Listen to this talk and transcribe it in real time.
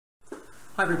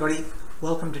Hi everybody,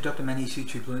 welcome to Dr Manny's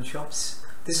YouTube Learnshops.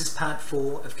 This is part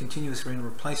 4 of continuous renal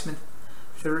replacement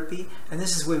therapy, and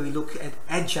this is where we look at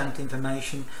adjunct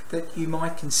information that you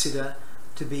might consider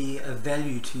to be of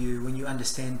value to you when you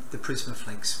understand the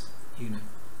Prismaflex unit.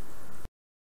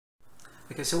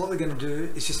 Okay, so what we're going to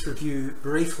do is just review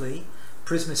briefly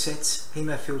Prisma sets,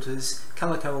 Hemofilters,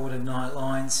 color-coordinated night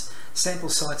lines, sample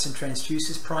sites and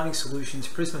transducers, priming solutions,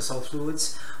 prismasol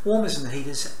fluids, warmers and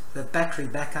heaters, the battery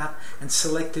backup, and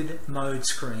selected mode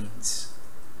screens.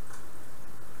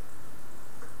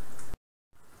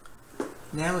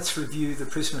 Now let's review the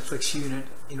Prismaflex unit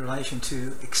in relation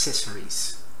to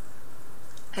accessories.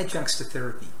 Adjuncts to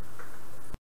therapy.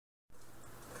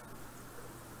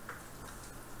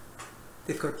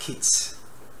 They've got kits,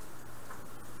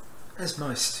 as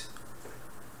most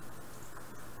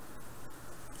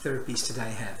therapies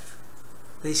today have.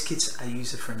 These kits are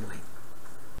user-friendly.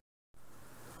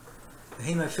 The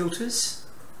Hemofilters,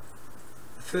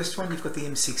 the first one, you've got the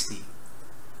M60,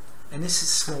 and this is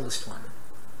the smallest one.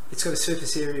 It's got a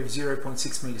surface area of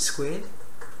 0.6 meters squared,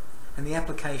 and the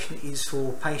application is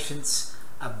for patients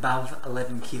above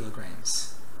 11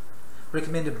 kilograms.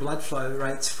 Recommended blood flow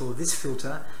rates for this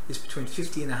filter is between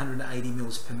 50 and 180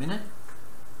 mils per minute,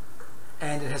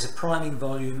 and it has a priming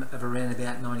volume of around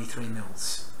about 93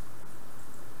 mils.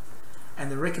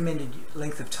 And the recommended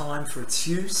length of time for its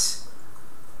use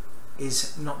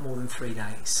is not more than 3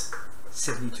 days,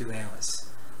 72 hours,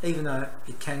 even though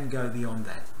it can go beyond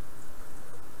that.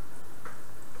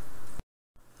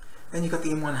 Then you've got the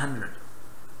M100.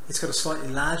 It's got a slightly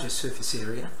larger surface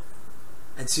area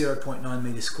at 0.9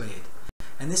 meters squared,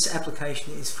 and this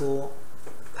application is for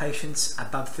patients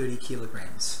above 30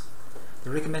 kilograms. The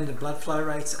recommended blood flow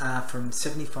rates are from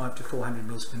 75 to 400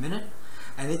 mils per minute,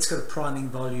 and it's got a priming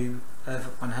volume of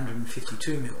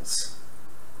 152 mils.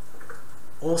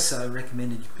 Also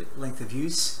recommended length of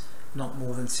use, not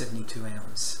more than 72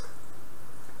 hours.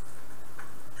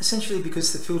 Essentially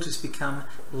because the filters become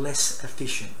less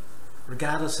efficient,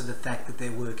 regardless of the fact that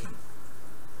they're working.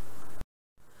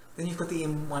 Then you've got the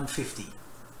M150,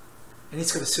 and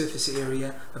it's got a surface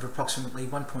area of approximately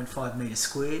 1.5 meters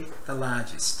squared, the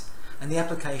largest. And the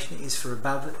application is for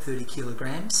above 30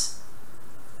 kilograms,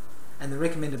 and the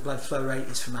recommended blood flow rate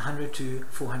is from 100 to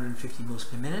 450 mils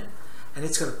per minute, and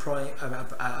it's got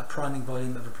a priming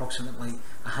volume of approximately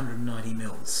 190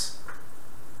 mils.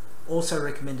 Also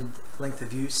recommended length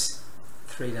of use,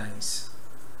 3 days.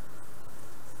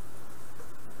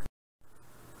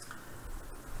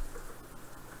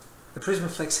 The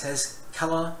Prismaflex has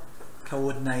color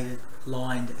coordinated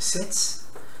lined sets,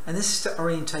 and this is to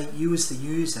orientate you as the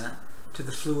user to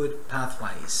the fluid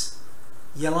pathways.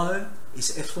 Yellow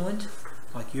is effluent,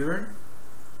 like urine.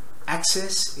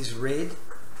 Access is red,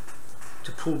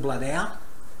 to pull blood out.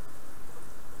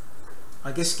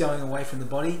 I guess going away from the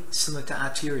body, similar to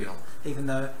arterial, even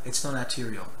though it's not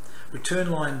arterial. Return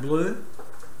line blue,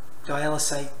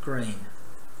 dialysate green.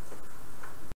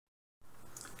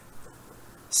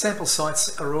 Sample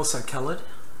sites are also coloured,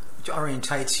 which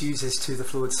orientates users to the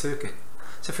fluid circuit.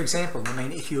 So for example,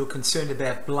 if you're concerned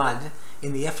about blood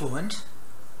in the effluent,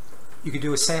 you could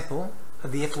do a sample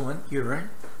of the effluent urine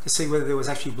to see whether there was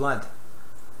actually blood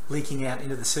leaking out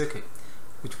into the circuit,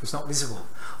 which was not visible.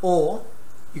 Or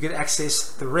you could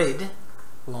access the red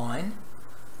line,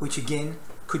 which again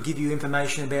could give you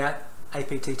information about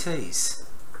APTTs,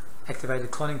 activated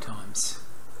clotting times.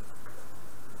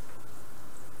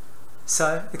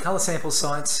 So the colour sample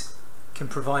sites can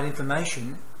provide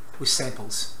information with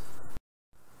samples.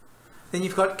 Then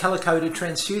you've got colour-coded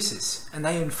transducers, and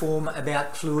they inform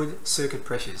about fluid circuit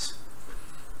pressures.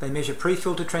 They measure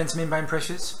pre-filter transmembrane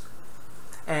pressures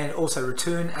and also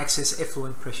return access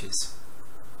effluent pressures.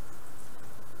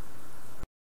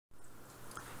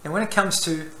 And when it comes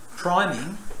to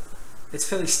priming, it's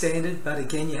fairly standard, but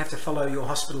again you have to follow your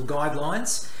hospital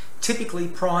guidelines. Typically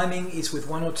priming is with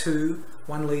 1 or 2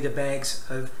 1-litre bags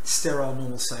of sterile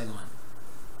normal saline.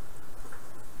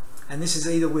 And this is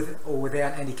either with or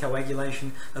without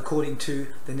anticoagulation according to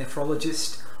the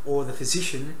nephrologist or the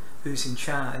physician who's in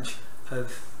charge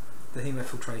of the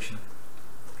hemofiltration.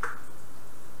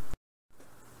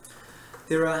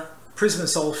 There are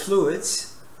prismasol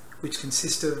fluids, which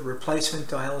consist of replacement,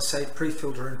 dialysate,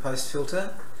 pre-filter and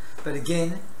post-filter, but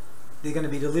again they're going to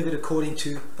be delivered according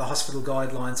to the hospital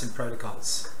guidelines and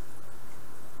protocols.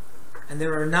 And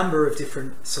there are a number of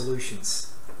different solutions.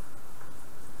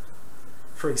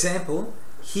 For example,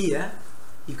 here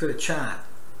you've got a chart,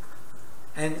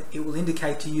 and it will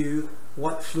indicate to you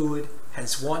what fluid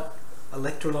has what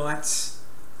electrolytes,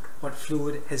 what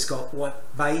fluid has got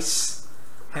what base,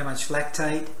 how much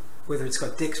lactate, whether it's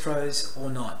got dextrose or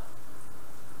not.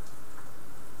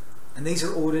 and these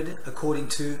are ordered according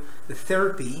to the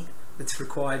therapy that's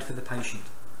required for the patient.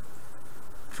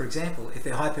 For example, if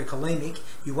they're hypokalemic,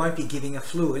 you won't be giving a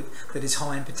fluid that is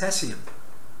high in potassium.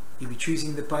 You'll be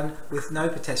choosing the one with no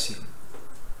potassium,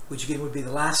 which again would be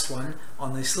the last one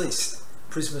on this list.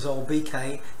 Prismasol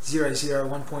BK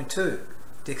 001.2,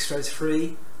 dextrose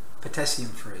free, potassium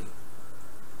free.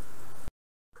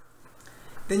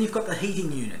 Then you've got the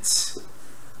heating units.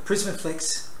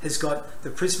 Prismaflex has got the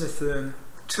Prismatherm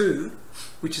 2,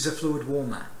 which is a fluid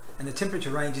warmer, and the temperature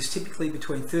range is typically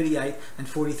between 38 and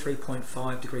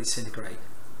 43.5 degrees centigrade.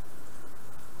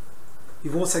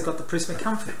 You've also got the Prisma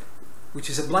Comfort, which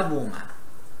is a blood warmer,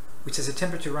 which has a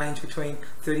temperature range between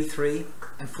 33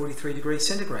 and 43 degrees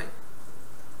centigrade.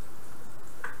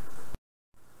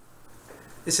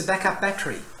 There's a backup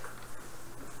battery.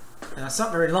 Now it's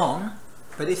not very long,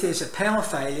 but if there's a power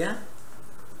failure,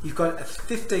 you've got a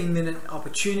 15-minute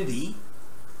opportunity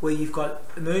where you've got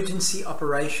emergency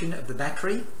operation of the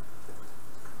battery.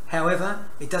 However,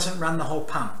 it doesn't run the whole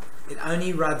pump. It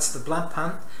only runs the blood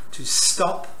pump to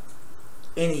stop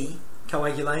any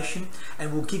coagulation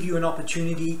and will give you an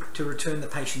opportunity to return the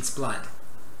patient's blood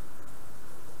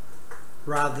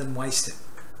rather than waste it.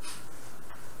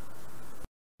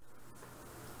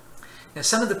 Now,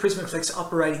 some of the Prismaflex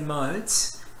operating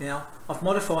modes, now I've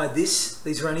modified this,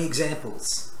 these are only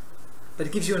examples, but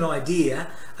it gives you an idea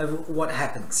of what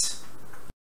happens.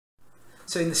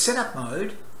 So in the setup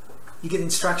mode, you get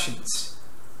instructions.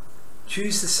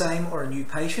 Choose the same or a new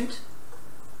patient,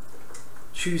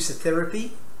 choose the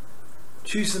therapy,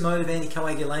 choose the mode of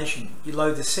anticoagulation. You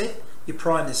load the set, you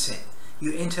prime the set,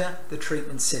 you enter the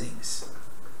treatment settings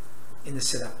in the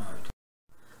setup mode.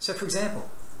 So for example,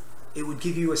 it would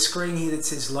give you a screen here that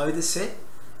says load the set,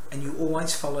 and you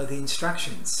always follow the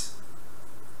instructions.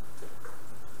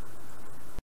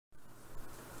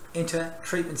 Enter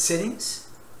treatment settings.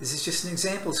 This is just an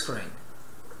example screen.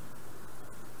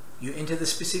 You enter the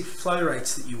specific flow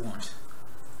rates that you want.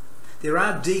 There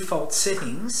are default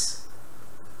settings,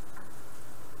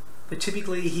 but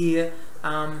typically here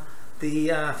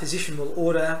the physician will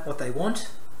order what they want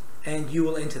and you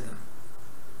will enter them.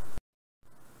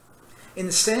 In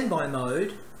the standby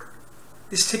mode,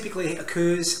 this typically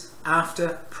occurs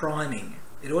after priming.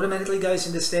 It automatically goes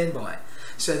into standby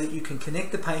so that you can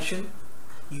connect the patient,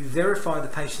 you verify the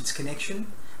patient's connection,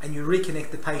 and you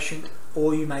reconnect the patient,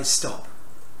 or you may stop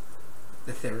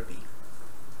the therapy.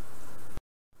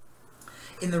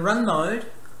 In the run mode,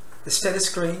 the status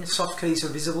screen soft keys are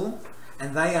visible,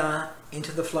 and they are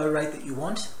enter the flow rate that you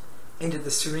want, enter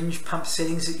the syringe pump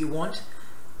settings that you want.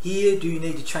 Here, do you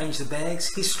need to change the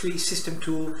bags, history, system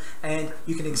tool, and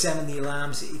you can examine the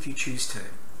alarms if you choose to.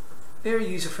 Very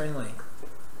user-friendly.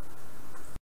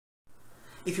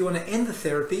 If you want to end the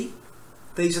therapy,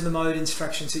 these are the mode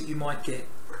instructions that you might get.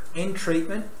 End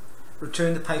treatment,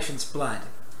 return the patient's blood.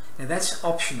 Now that's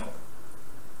optional.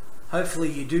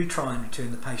 Hopefully you do try and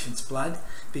return the patient's blood,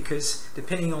 because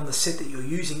depending on the set that you're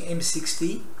using,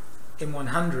 M60,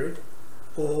 M100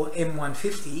 or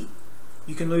M150,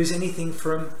 you can lose anything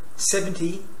from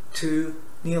 70 to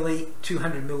nearly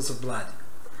 200 mils of blood.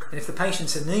 And if the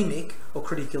patient's anemic or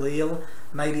critically ill,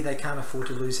 maybe they can't afford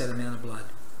to lose that amount of blood.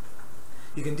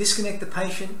 You can disconnect the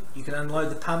patient, you can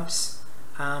unload the pumps,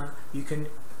 you can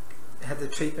have the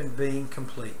treatment being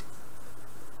complete.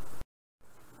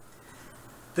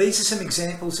 These are some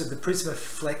examples of the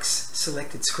Prismaflex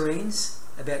selected screens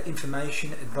about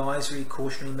information, advisory,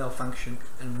 cautionary, malfunction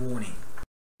and warning.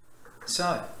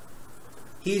 So,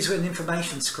 here's an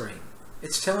information screen.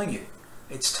 It's telling you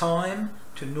it's time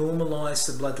to normalise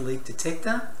the blood leak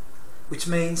detector, which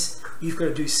means you've got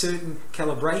to do certain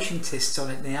calibration tests on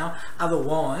it now,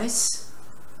 otherwise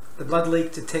the blood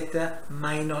leak detector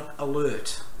may not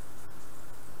alert.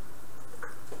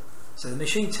 So the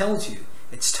machine tells you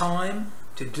it's time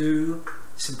to do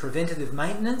some preventative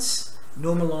maintenance,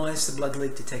 normalise the blood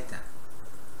leak detector.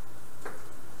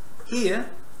 Here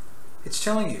it's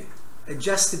telling you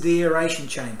adjust the deaeration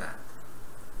chamber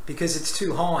because it's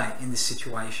too high in this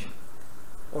situation,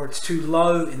 or it's too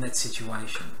low in that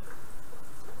situation,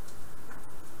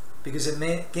 because it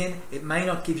may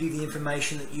not give you the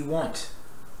information that you want.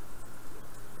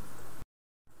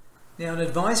 Now, an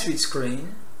advisory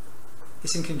screen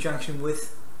is in conjunction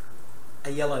with a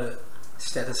yellow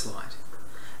status light,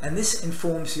 and this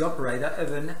informs the operator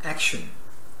of an action.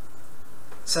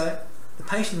 So the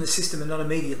patient and the system are not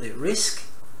immediately at risk,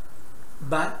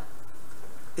 but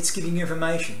it's giving you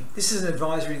information. This is an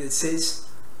advisory that says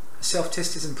a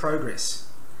self-test is in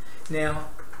progress. Now,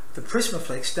 the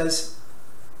Prismaflex does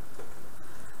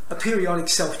a periodic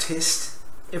self-test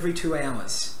every 2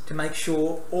 hours to make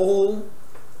sure all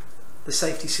the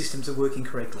safety systems are working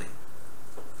correctly.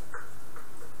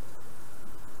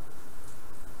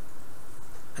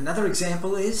 Another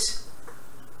example is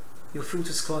your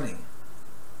filter's clotting.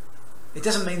 It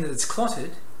doesn't mean that it's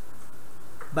clotted,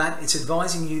 but it's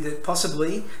advising you that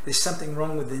possibly there's something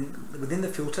wrong within the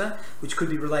filter, which could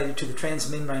be related to the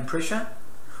transmembrane pressure,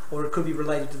 or it could be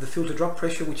related to the filter drop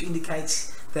pressure, which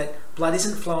indicates that blood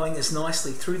isn't flowing as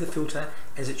nicely through the filter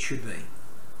as it should be.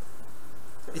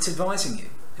 It's advising you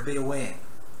to be aware.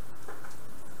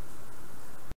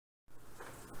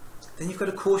 Then you've got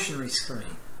a cautionary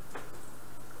screen.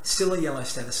 Still a yellow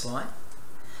status light.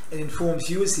 It informs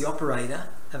you as the operator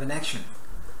of an action.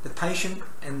 The patient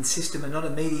and the system are not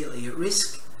immediately at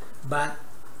risk, but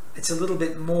it's a little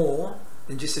bit more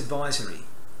than just advisory.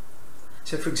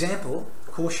 So for example,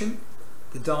 caution,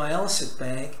 the dialysis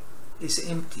bag is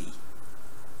empty,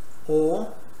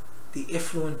 or the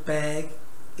effluent bag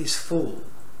is full.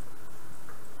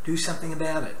 Do something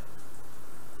about it.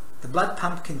 The blood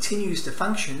pump continues to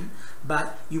function,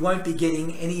 but you won't be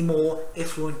getting any more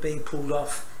effluent being pulled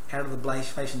off out of the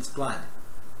patient's blood.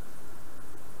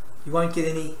 You won't get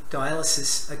any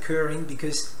dialysis occurring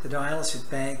because the dialysis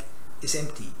bag is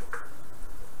empty.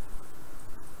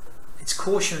 It's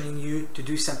cautioning you to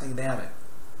do something about it.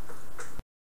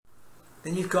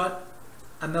 Then you've got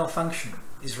a malfunction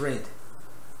is red.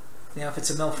 Now if it's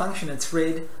a malfunction, it's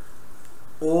red,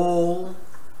 all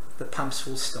the pumps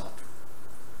will stop.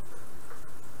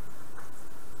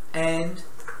 And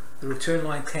the return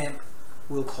line clamp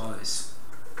will close.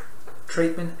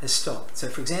 Treatment has stopped. So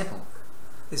for example,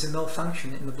 there's a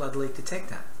malfunction in the blood leak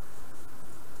detector.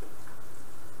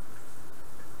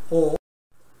 Or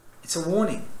it's a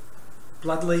warning.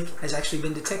 Blood leak has actually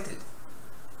been detected.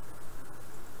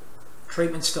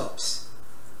 Treatment stops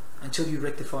until you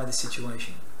rectify the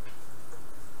situation.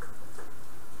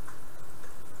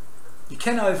 You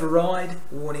can override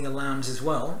warning alarms as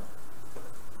well.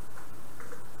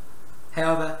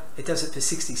 However, it does it for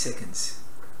 60 seconds.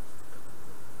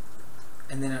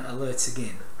 And then it alerts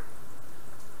again.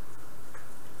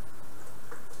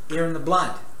 Air in the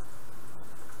blood.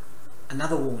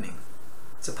 Another warning.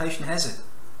 It's a patient hazard.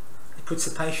 It puts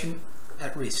the patient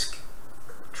at risk.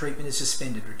 Treatment is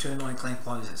suspended. Return line clamp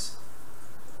closes.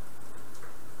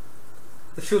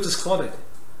 The filter's clotted.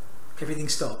 Everything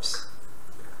stops.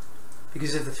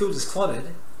 Because if the filter's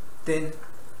clotted, then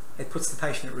it puts the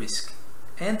patient at risk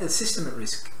and the system at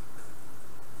risk.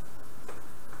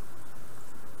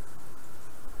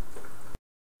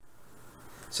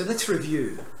 So let's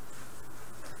review.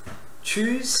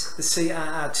 Choose the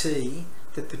CRRT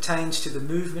that pertains to the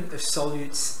movement of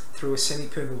solutes through a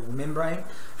semi-permeable membrane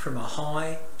from a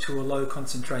high to a low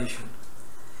concentration.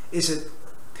 Is it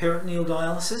peritoneal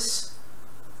dialysis,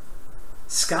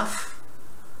 scuff,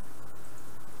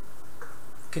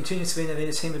 continuous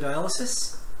vena-venous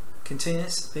hemodialysis,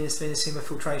 continuous venous-venous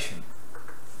hemofiltration?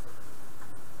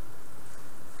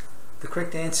 The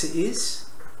correct answer is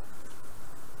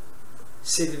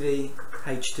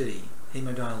CVV-HD,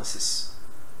 hemodialysis,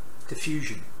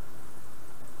 diffusion,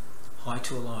 high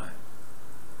to a low.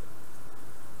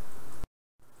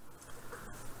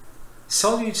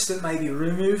 Solutes that may be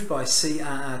removed by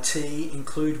CRRT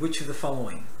include which of the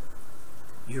following?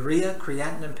 Urea,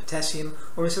 creatinine, potassium,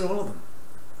 or is it all of them?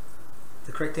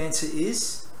 The correct answer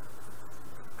is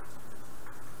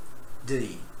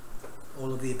D.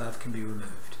 All of the above can be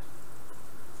removed,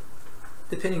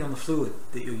 depending on the fluid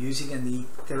that you're using and the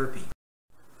therapy.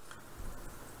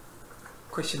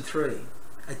 Question 3.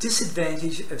 A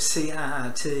disadvantage of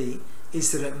CRRT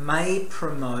is that it may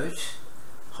promote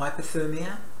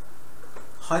hypothermia,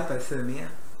 hypothermia,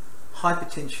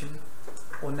 hypertension,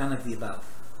 or none of the above.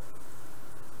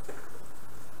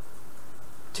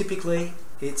 Typically,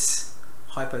 it's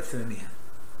hypothermia.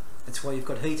 That's why you've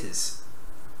got heaters.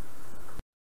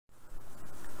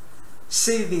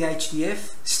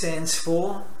 CVV-HDF stands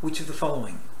for which of the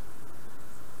following?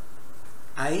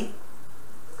 A,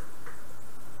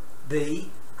 B,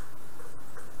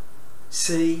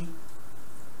 C,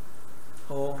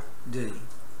 or D?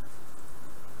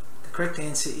 The correct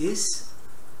answer is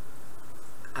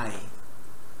A,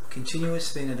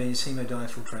 continuous vena-venous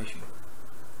hemodiafiltration.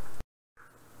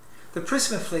 The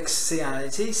Prismaflex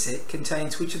CRRT set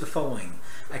contains which of the following?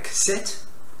 A cassette,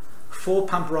 4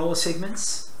 pump roller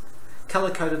segments,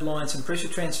 colour-coded lines and pressure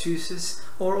transducers,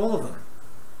 or all of them?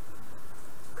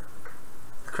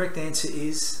 The correct answer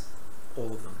is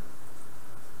all of them.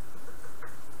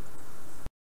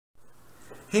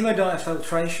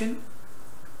 Hemodiafiltration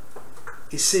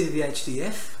is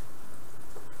CVV-HDF,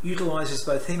 utilises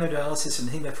both hemodialysis and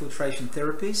hemofiltration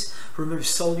therapies, removes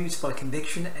solutes by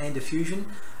convection and diffusion,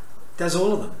 does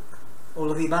all of them.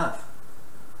 all of the above.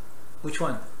 Which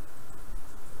one?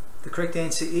 The correct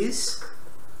answer is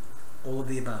all of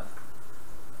the above.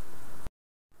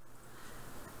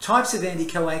 Types of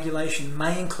anticoagulation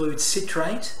may include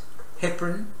citrate,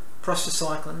 heparin,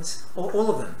 prostacyclins, or all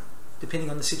of them,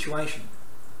 depending on the situation.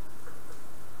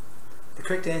 The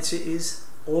correct answer is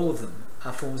all of them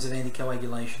are forms of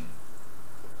anticoagulation.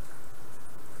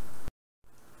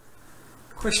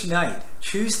 Question 8.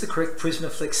 Choose the correct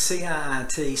Prismaflex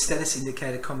CRRT status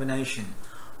indicator combination.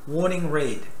 Warning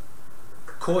red,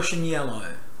 caution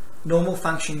yellow, normal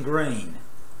function green.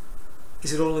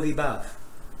 Is it all of the above?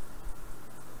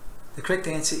 The correct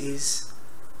answer is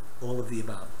all of the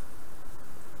above.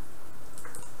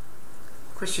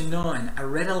 Question 9. A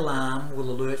red alarm will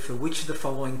alert for which of the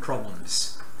following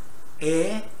problems?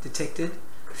 Air detected,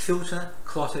 filter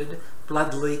clotted,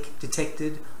 blood leak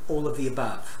detected, all of the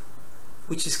above.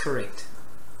 Which is correct?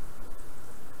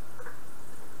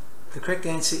 The correct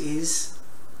answer is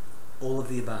all of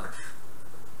the above.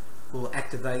 Will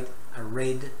activate a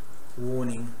red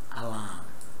warning alarm.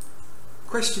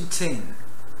 Question 10.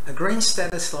 A green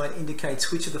status light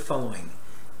indicates which of the following?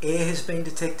 Air has been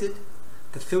detected,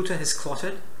 the filter has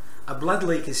clotted, a blood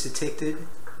leak is detected,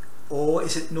 or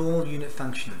is it normal unit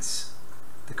functions?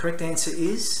 The correct answer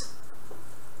is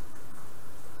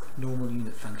normal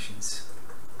unit functions.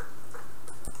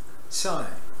 So,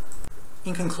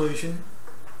 in conclusion,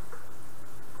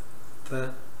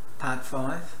 for part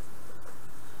 5,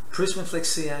 Prismaflex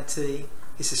CRT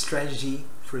is a strategy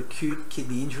for acute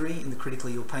kidney injury in the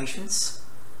critically ill patients,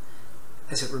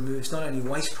 as it removes not only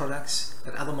waste products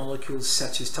but other molecules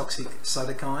such as toxic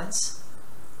cytokines,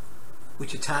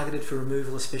 which are targeted for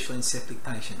removal especially in septic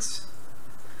patients.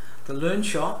 The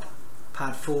Learnshop,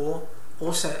 part 4,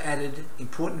 also added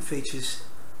important features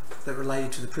that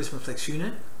related to the Prismaflex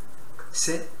unit,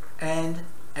 set and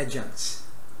adjuncts,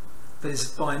 but is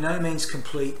by no means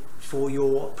complete for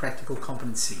your practical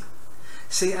competency.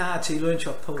 CRRT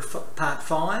Learnshop part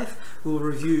 5 will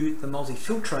review the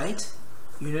multifiltrate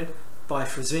unit by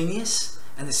Fresenius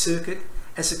and the circuit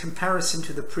as a comparison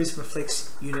to the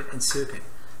Prismaflex unit and circuit,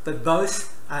 but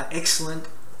both are excellent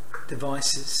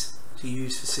devices to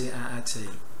use for CRRT.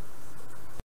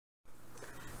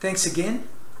 Thanks again.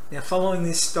 Now, following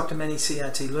this Dr Manny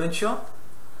CRT Learnshop,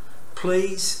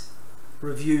 please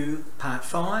review part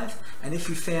 5, and if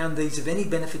you found these of any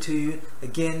benefit to you,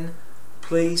 again,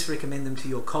 please recommend them to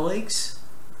your colleagues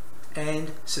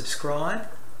and subscribe,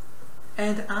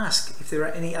 and ask if there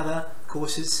are any other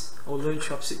courses or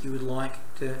Learnshops that you would like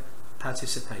to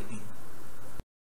participate in.